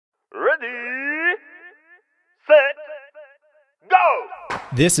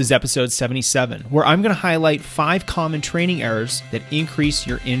This is episode 77, where I'm going to highlight 5 common training errors that increase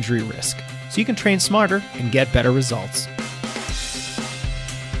your injury risk, so you can train smarter and get better results.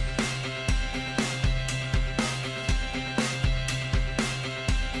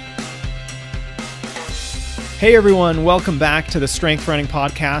 Hey everyone, welcome back to the Strength Running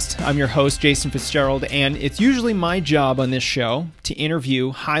Podcast. I'm your host, Jason Fitzgerald, and it's usually my job on this show to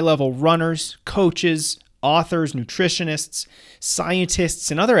interview high-level runners, coaches, authors, nutritionists,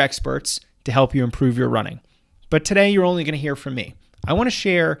 scientists, and other experts to help you improve your running. But today you're only going to hear from me. I want to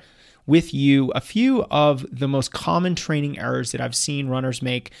share with you a few of the most common training errors that I've seen runners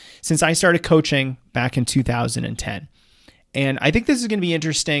make since I started coaching back in 2010. And I think this is going to be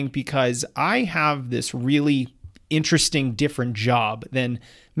interesting because I have this really interesting, different job than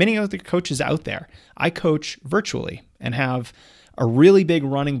many other coaches out there. I coach virtually and have a really big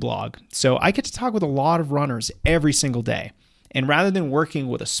running blog. So I get to talk with a lot of runners every single day. And rather than working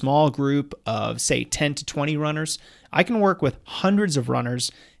with a small group of, say, 10 to 20 runners, I can work with hundreds of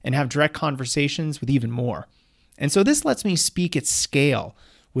runners and have direct conversations with even more. And so this lets me speak at scale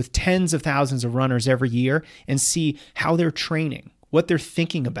with tens of thousands of runners every year and see how they're training, what they're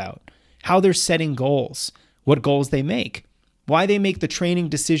thinking about, how they're setting goals, what goals they make, why they make the training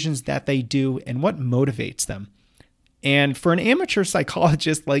decisions that they do, and what motivates them. And for an amateur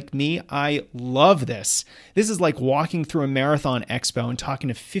psychologist like me, I love this. This is like walking through a marathon expo and talking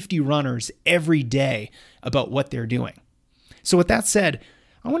to 50 runners every day about what they're doing. So with that said,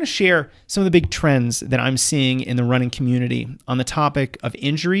 I want to share some of the big trends that I'm seeing in the running community on the topic of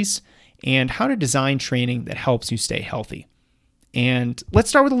injuries and how to design training that helps you stay healthy. And let's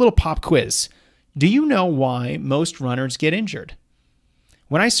start with a little pop quiz. Do you know why most runners get injured?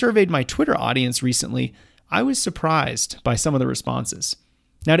 When I surveyed my Twitter audience recently, I was surprised by some of the responses.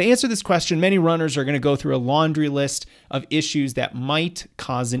 Now, to answer this question, many runners are going to go through a laundry list of issues that might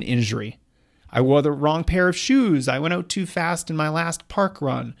cause an injury. I wore the wrong pair of shoes. I went out too fast in my last park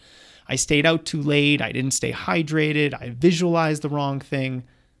run. I stayed out too late. I didn't stay hydrated. I visualized the wrong thing.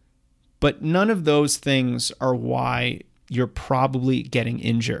 But none of those things are why you're probably getting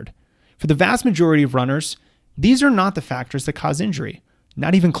injured. For the vast majority of runners, these are not the factors that cause injury.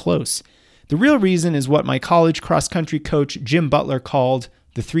 Not even close. The real reason is what my college cross-country coach Jim Butler called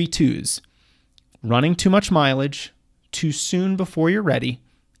the 3 2s. Running too much mileage, too soon before you're ready,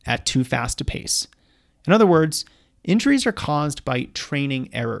 at too fast a pace. In other words, injuries are caused by training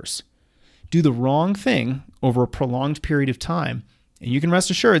errors. Do the wrong thing over a prolonged period of time, and you can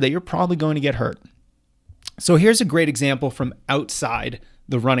rest assured that you're probably going to get hurt. So here's a great example from outside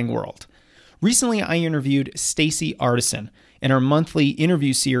the running world. Recently, I interviewed Stacy Artisan in our monthly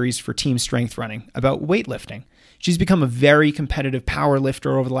interview series for Team Strength Running about weightlifting. She's become a very competitive power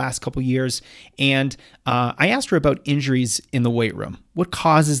lifter over the last couple years, and I asked her about injuries in the weight room. What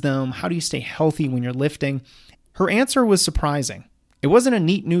causes them? How do you stay healthy when you're lifting? Her answer was surprising. It wasn't a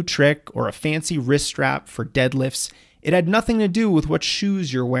neat new trick or a fancy wrist strap for deadlifts. It had nothing to do with what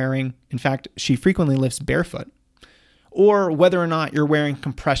shoes you're wearing. In fact, she frequently lifts barefoot. Or whether or not you're wearing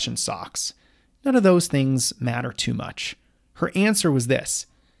compression socks. None of those things matter too much. Her answer was this: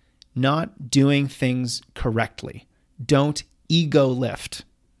 not doing things correctly. Don't ego lift.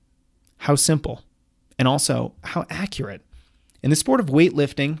 How simple, and also how accurate. In the sport of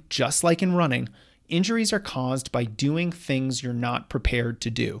weightlifting, just like in running, injuries are caused by doing things you're not prepared to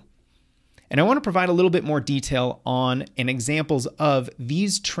do. And I want to provide a little bit more detail on and examples of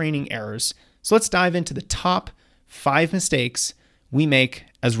these training errors. So let's dive into the top 5 mistakes we make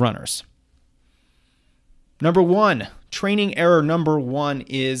as runners. Number 1, training error number 1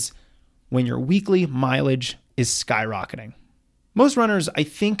 is when your weekly mileage is skyrocketing. Most runners, I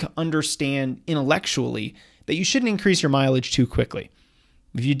think, understand intellectually that you shouldn't increase your mileage too quickly.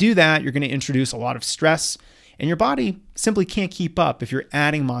 If you do that, you're going to introduce a lot of stress, and your body simply can't keep up if you're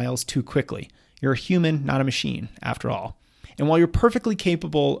adding miles too quickly. You're a human, not a machine, after all. And while you're perfectly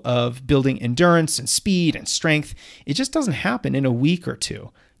capable of building endurance and speed and strength, it just doesn't happen in a week or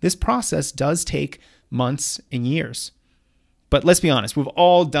two. This process does take months and years. But let's be honest, we've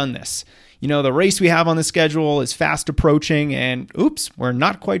all done this. You know, the race we have on the schedule is fast approaching and oops, we're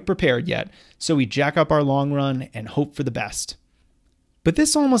not quite prepared yet. So we jack up our long run and hope for the best. But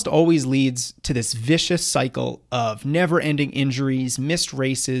this almost always leads to this vicious cycle of never-ending injuries, missed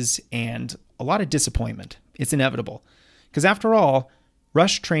races, and a lot of disappointment. It's inevitable. Because after all,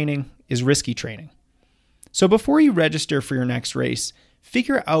 rush training is risky training. So before you register for your next race,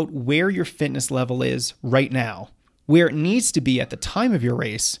 figure out where your fitness level is right now, where it needs to be at the time of your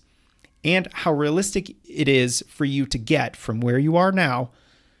race, and how realistic it is for you to get from where you are now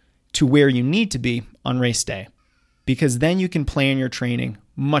to where you need to be on race day. Because then you can plan your training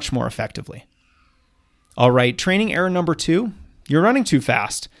much more effectively. All right, training error number 2, you're running too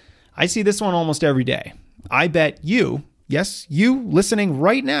fast. I see this one almost every day. I bet you, yes, you listening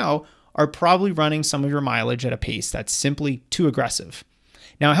right now, are probably running some of your mileage at a pace that's simply too aggressive.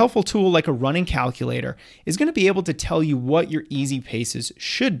 Now, a helpful tool like a running calculator is going to be able to tell you what your easy paces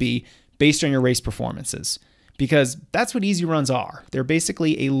should be based on your race performances, because that's what easy runs are. They're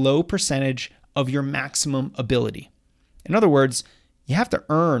basically a low percentage of your maximum ability. In other words, you have to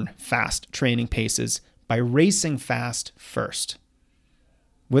earn fast training paces by racing fast first.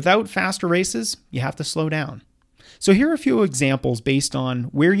 Without faster races, you have to slow down. So here are a few examples based on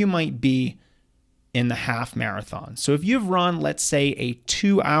where you might be in the half marathon. So if you've run, let's say, a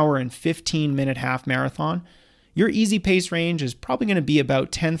 2 hour and 15-minute half marathon, your easy pace range is probably going to be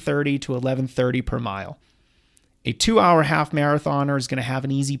about 10:30 to 11:30 per mile. A 2 hour half marathoner is going to have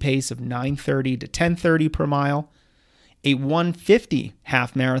an easy pace of 9:30 to 10:30 per mile. A 150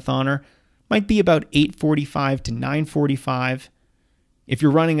 half marathoner might be about 8:45 to 9:45. If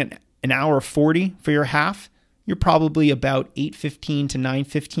you're running an hour 40 for your half, you're probably about 8:15 to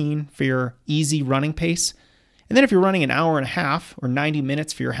 9:15 for your easy running pace. And then if you're running an hour and a half or 90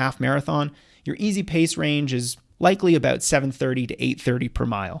 minutes for your half marathon, your easy pace range is likely about 7:30 to 8:30 per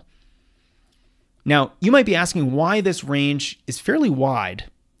mile. Now, you might be asking why this range is fairly wide.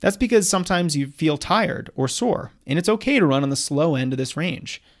 That's because sometimes you feel tired or sore, and it's okay to run on the slow end of this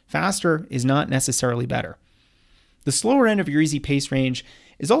range. Faster is not necessarily better. The slower end of your easy pace range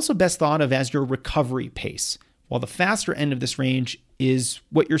is also best thought of as your recovery pace, while the faster end of this range is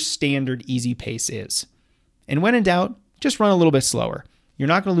what your standard easy pace is. And when in doubt, just run a little bit slower. You're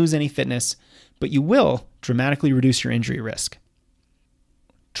not going to lose any fitness, but you will dramatically reduce your injury risk.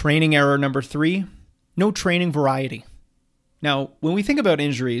 Training error number 3, no training variety. Now, when we think about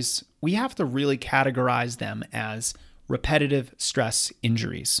injuries, we have to really categorize them as repetitive stress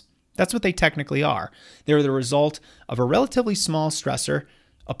injuries. That's what they technically are. They're the result of a relatively small stressor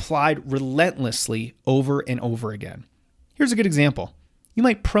applied relentlessly over and over again. Here's a good example. You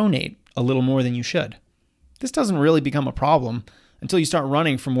might pronate a little more than you should. This doesn't really become a problem until you start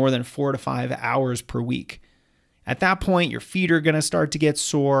running for more than 4 to 5 hours per week. At that point, your feet are going to start to get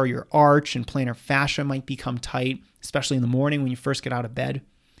sore, your arch and plantar fascia might become tight, especially in the morning when you first get out of bed.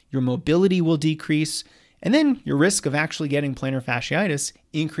 Your mobility will decrease, and then your risk of actually getting plantar fasciitis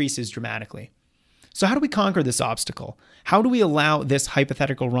increases dramatically. So how do we conquer this obstacle? How do we allow this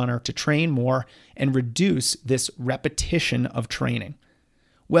hypothetical runner to train more and reduce this repetition of training?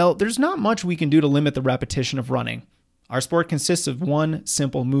 Well, there's not much we can do to limit the repetition of running. Our sport consists of one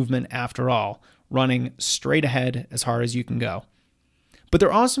simple movement after all, running straight ahead as hard as you can go. But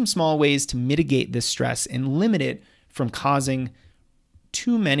there are some small ways to mitigate this stress and limit it from causing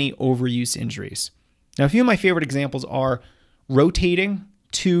too many overuse injuries. Now, a few of my favorite examples are rotating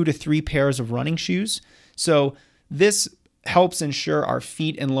 2 to 3 pairs of running shoes. So this helps ensure our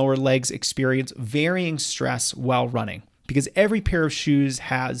feet and lower legs experience varying stress while running, because every pair of shoes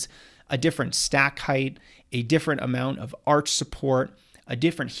has a different stack height, a different amount of arch support, a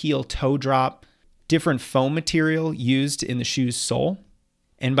different heel-toe drop, different foam material used in the shoe's sole.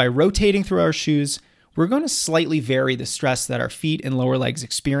 And by rotating through our shoes, we're going to slightly vary the stress that our feet and lower legs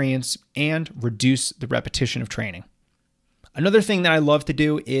experience and reduce the repetition of training. Another thing that I love to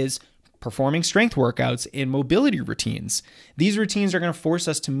do is performing strength workouts and mobility routines. These routines are going to force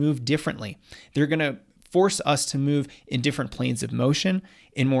us to move differently. They're going to force us to move in different planes of motion,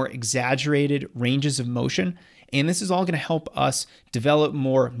 in more exaggerated ranges of motion. And this is all going to help us develop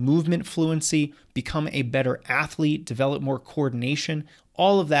more movement fluency, become a better athlete, develop more coordination.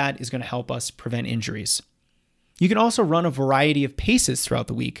 All of that is going to help us prevent injuries. You can also run a variety of paces throughout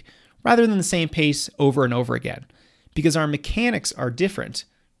the week rather than the same pace over and over again, because our mechanics are different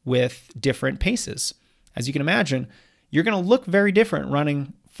with different paces. As you can imagine, you're going to look very different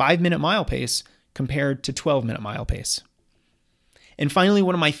running 5-minute mile pace compared to 12-minute mile pace. And finally,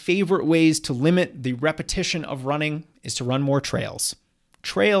 one of my favorite ways to limit the repetition of running is to run more trails.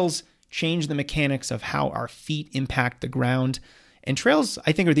 Trails change the mechanics of how our feet impact the ground. And trails,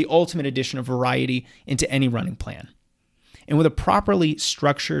 I think, are the ultimate addition of variety into any running plan. And with a properly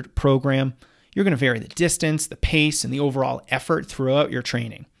structured program, you're going to vary the distance, the pace, and the overall effort throughout your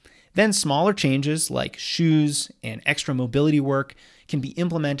training. Then smaller changes like shoes and extra mobility work can be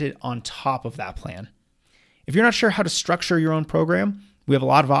implemented on top of that plan. If you're not sure how to structure your own program, we have a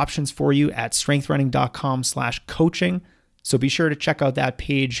lot of options for you at strengthrunning.com/coaching. So be sure to check out that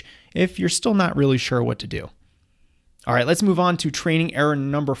page if you're still not really sure what to do. All right, let's move on to training error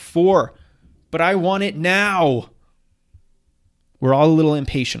number 4. But I want it now. We're all a little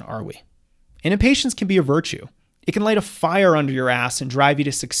impatient, are we? And impatience can be a virtue. It can light a fire under your ass and drive you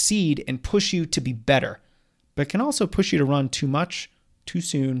to succeed and push you to be better, but it can also push you to run too much, too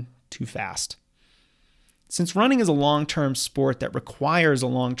soon, too fast. Since running is a long-term sport that requires a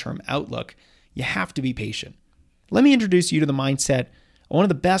long-term outlook, you have to be patient. Let me introduce you to the mindset of one of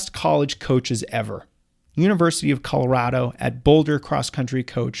the best college coaches ever, University of Colorado at Boulder cross-country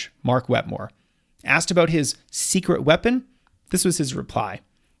coach Mark Wetmore. Asked about his secret weapon, this was his reply.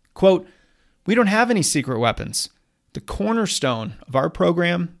 Quote, "We don't have any secret weapons. The cornerstone of our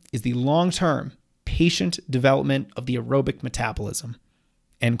program is the long-term, patient development of the aerobic metabolism."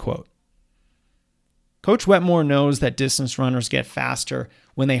 End quote. Coach Wetmore knows that distance runners get faster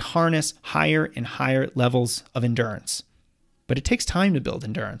when they harness higher and higher levels of endurance. But it takes time to build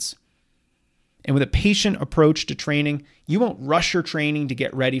endurance. And with a patient approach to training, you won't rush your training to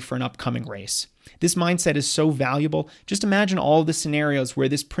get ready for an upcoming race. This mindset is so valuable. Just imagine all the scenarios where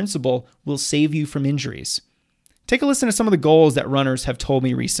this principle will save you from injuries. Take a listen to some of the goals that runners have told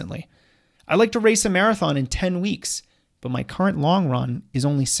me recently. "I'd like to race a marathon in 10 weeks, but my current long run is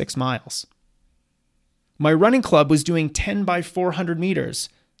only 6 miles. My running club was doing 10 by 400 meters,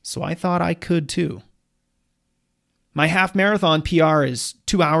 so I thought I could too. My half marathon PR is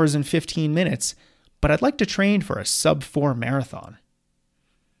 2 hours and 15 minutes, but I'd like to train for a sub-4 marathon.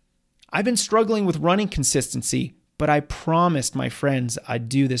 I've been struggling with running consistency, but I promised my friends I'd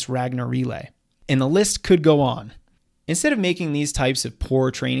do this Ragnar relay." And the list could go on. Instead of making these types of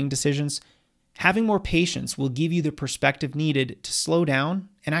poor training decisions, having more patience will give you the perspective needed to slow down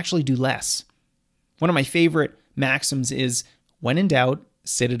and actually do less. One of my favorite maxims is, when in doubt,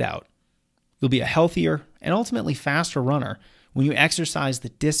 sit it out. You'll be a healthier and ultimately faster runner when you exercise the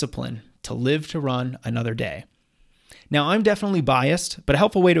discipline to live to run another day. Now, I'm definitely biased, but a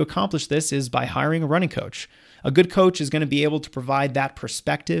helpful way to accomplish this is by hiring a running coach. A good coach is going to be able to provide that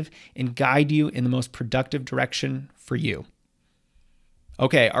perspective and guide you in the most productive direction for you.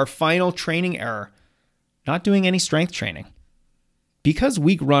 Okay, our final training error, not doing any strength training. Because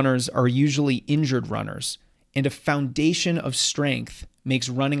weak runners are usually injured runners, and a foundation of strength makes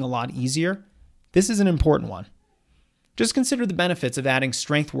running a lot easier, this is an important one. Just consider the benefits of adding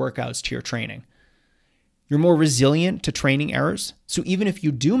strength workouts to your training. You're more resilient to training errors, so even if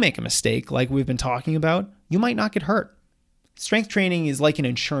you do make a mistake like we've been talking about, you might not get hurt. Strength training is like an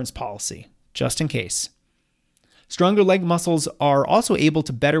insurance policy, just in case. Stronger leg muscles are also able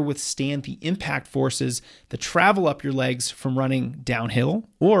to better withstand the impact forces that travel up your legs from running downhill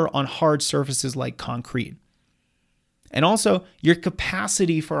or on hard surfaces like concrete. And also, your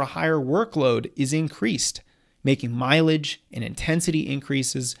capacity for a higher workload is increased, making mileage and intensity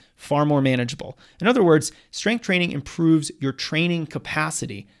increases far more manageable. In other words, strength training improves your training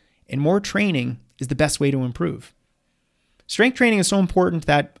capacity, and more training is the best way to improve. Strength training is so important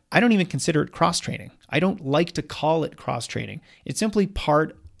that I don't even consider it cross-training. I don't like to call it cross-training. It's simply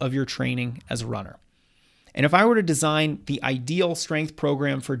part of your training as a runner. And if I were to design the ideal strength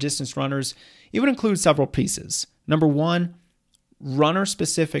program for distance runners, it would include several pieces. Number one,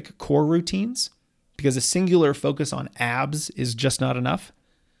 runner-specific core routines, because a singular focus on abs is just not enough.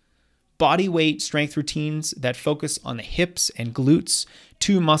 Body weight strength routines that focus on the hips and glutes,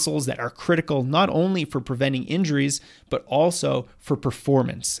 two muscles that are critical not only for preventing injuries, but also for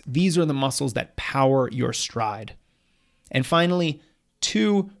performance. These are the muscles that power your stride. And finally,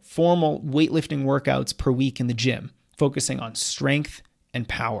 2 formal weightlifting workouts per week in the gym, focusing on strength and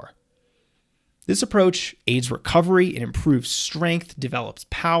power. This approach aids recovery, it improves strength, develops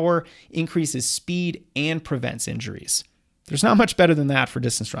power, increases speed, and prevents injuries. There's not much better than that for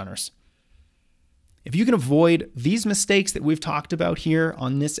distance runners. If you can avoid these mistakes that we've talked about here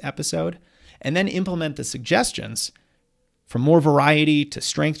on this episode, and then implement the suggestions, from more variety to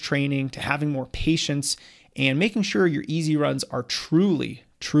strength training to having more patience and making sure your easy runs are truly,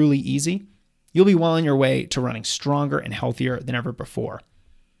 truly easy, you'll be well on your way to running stronger and healthier than ever before.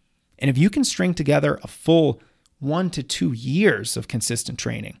 And if you can string together a full 1 to 2 years of consistent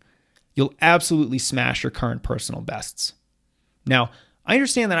training, you'll absolutely smash your current personal bests. Now, I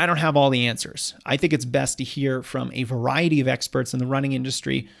understand that I don't have all the answers. I think it's best to hear from a variety of experts in the running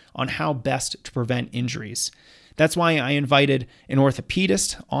industry on how best to prevent injuries. That's why I invited an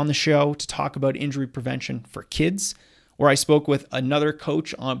orthopedist on the show to talk about injury prevention for kids, or I spoke with another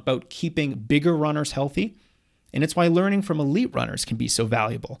coach about keeping bigger runners healthy. And it's why learning from elite runners can be so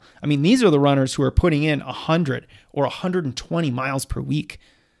valuable. I mean, these are the runners who are putting in 100 or 120 miles per week.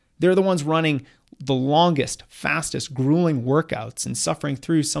 They're the ones running the longest, fastest, grueling workouts and suffering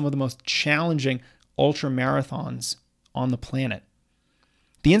through some of the most challenging ultra marathons on the planet.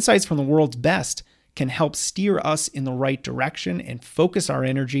 The insights from the world's best can help steer us in the right direction and focus our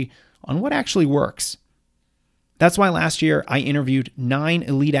energy on what actually works. That's why last year I interviewed 9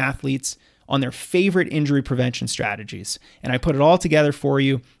 elite athletes on their favorite injury prevention strategies, and I put it all together for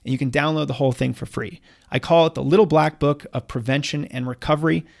you, and you can download the whole thing for free. I call it the Little Black Book of Prevention and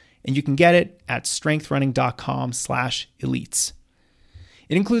Recovery, and you can get it at strengthrunning.com/elites.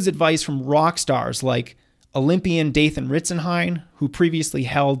 It includes advice from rock stars like Olympian Dathan Ritzenhein, who previously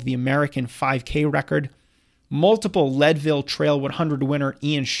held the American 5K record, multiple Leadville Trail 100 winner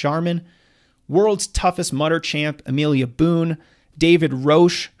Ian Sharman, world's toughest mudder champ Amelia Boone, David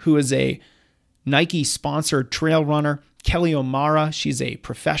Roche, who is a Nike-sponsored trail runner, Kelly O'Mara, she's a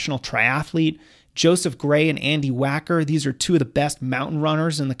professional triathlete, Joseph Gray and Andy Wacker, these are 2 of the best mountain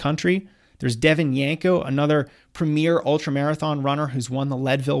runners in the country. There's Devin Yanko, another premier ultramarathon runner who's won the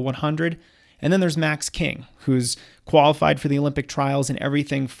Leadville 100. And then there's Max King, who's qualified for the Olympic trials in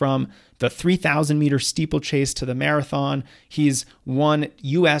everything from the 3,000-meter steeplechase to the marathon. He's won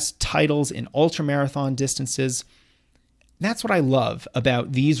U.S. titles in ultramarathon distances. That's what I love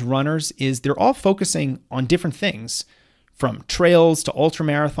about these runners is they're all focusing on different things, from trails to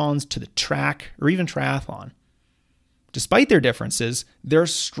ultramarathons to the track or even triathlon. Despite their differences, there are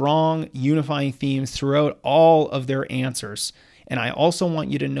strong unifying themes throughout all of their answers. And I also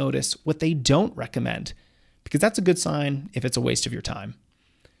want you to notice what they don't recommend, because that's a good sign if it's a waste of your time.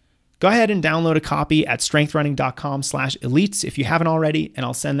 Go ahead and download a copy at strengthrunning.com/elites if you haven't already, and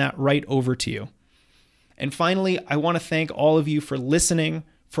I'll send that right over to you. And finally, I want to thank all of you for listening,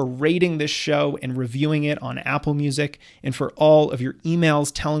 for rating this show and reviewing it on Apple Music, and for all of your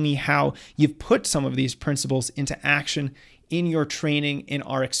emails telling me how you've put some of these principles into action in your training and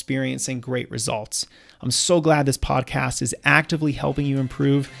are experiencing great results. I'm so glad this podcast is actively helping you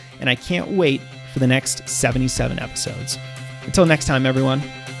improve, and I can't wait for the next 77 episodes. Until next time, everyone,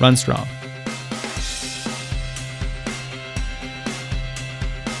 run strong.